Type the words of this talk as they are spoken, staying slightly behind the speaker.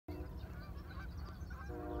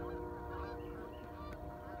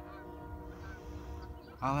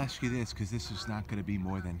I'll ask you this, because this is not going to be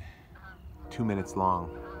more than 2 minutes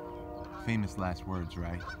long. Famous last words,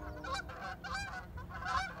 right?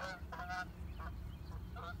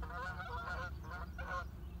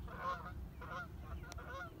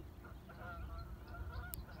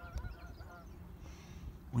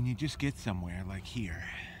 When you just get somewhere, like here,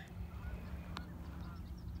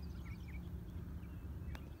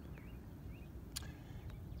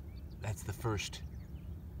 that's the first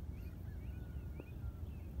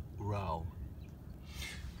row.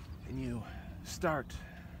 And you start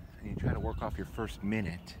and you try to work off your first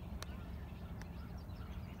minute.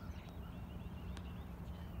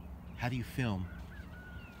 How do you film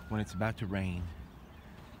when it's about to rain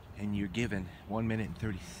and you're given 1 minute and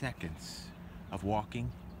 30 seconds of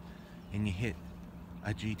walking and you hit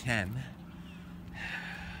a G10?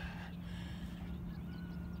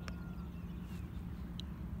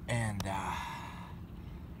 And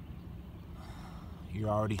you're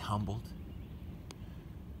already humbled,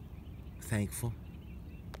 thankful.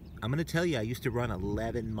 I'm gonna tell you, I used to run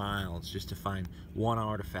 11 miles just to find one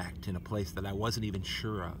artifact in a place that I wasn't even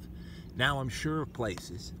sure of. Now I'm sure of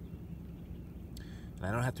places, and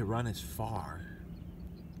I don't have to run as far.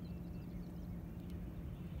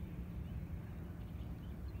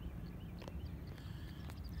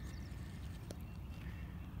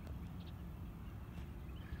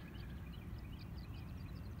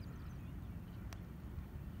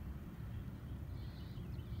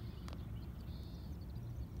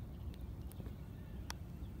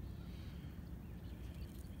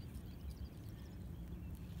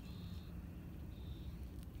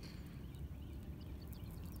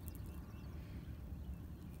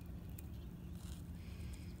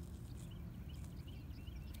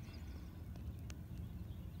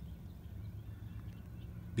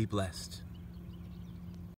 Be blessed.